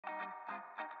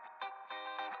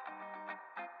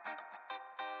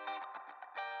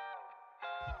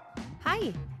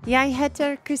Hi, jeg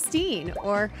heter Christine,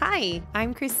 or hi,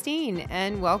 I'm Christine,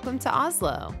 and welcome to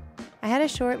Oslo. I had a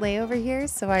short layover here,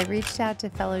 so I reached out to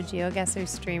fellow GeoGuessr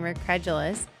streamer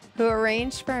Credulus, who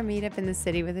arranged for a meetup in the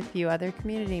city with a few other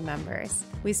community members.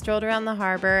 We strolled around the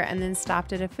harbor and then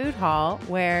stopped at a food hall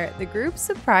where the group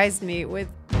surprised me with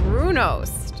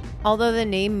brunost. Although the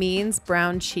name means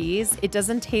brown cheese, it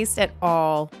doesn't taste at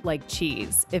all like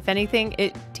cheese. If anything,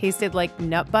 it tasted like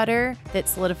nut butter that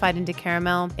solidified into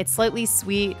caramel. It's slightly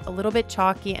sweet, a little bit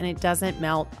chalky, and it doesn't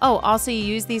melt. Oh, also you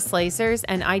use these slicers,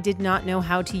 and I did not know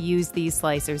how to use these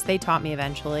slicers. They taught me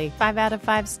eventually. 5 out of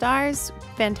 5 stars,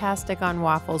 fantastic on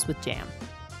waffles with jam.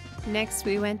 Next,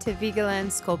 we went to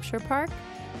Vigeland Sculpture Park.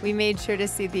 We made sure to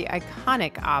see the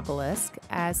iconic obelisk,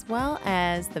 as well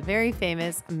as the very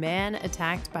famous Man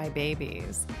Attacked by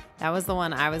Babies. That was the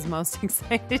one I was most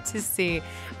excited to see.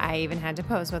 I even had to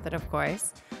pose with it, of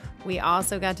course. We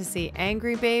also got to see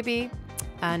Angry Baby,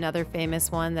 another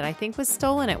famous one that I think was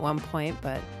stolen at one point,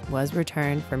 but was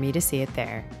returned for me to see it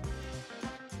there.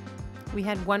 We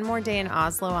had one more day in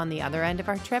Oslo on the other end of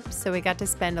our trip, so we got to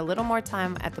spend a little more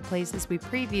time at the places we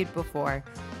previewed before,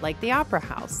 like the Opera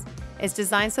House. It's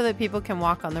designed so that people can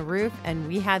walk on the roof, and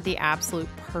we had the absolute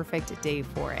perfect day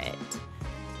for it.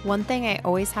 One thing I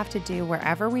always have to do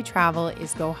wherever we travel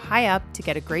is go high up to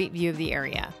get a great view of the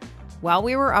area. While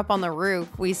we were up on the roof,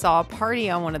 we saw a party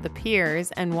on one of the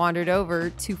piers and wandered over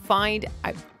to find,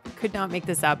 I could not make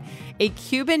this up, a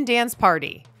Cuban dance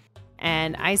party.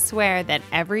 And I swear that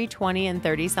every 20 and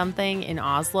 30 something in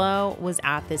Oslo was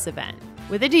at this event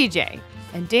with a DJ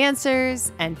and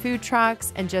dancers and food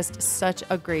trucks and just such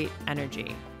a great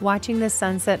energy. Watching the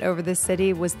sunset over the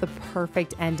city was the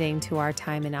perfect ending to our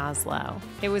time in Oslo.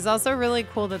 It was also really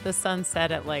cool that the sun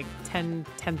set at like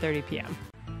 10:30 p.m.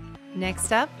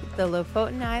 Next up, the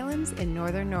Lofoten Islands in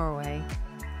northern Norway.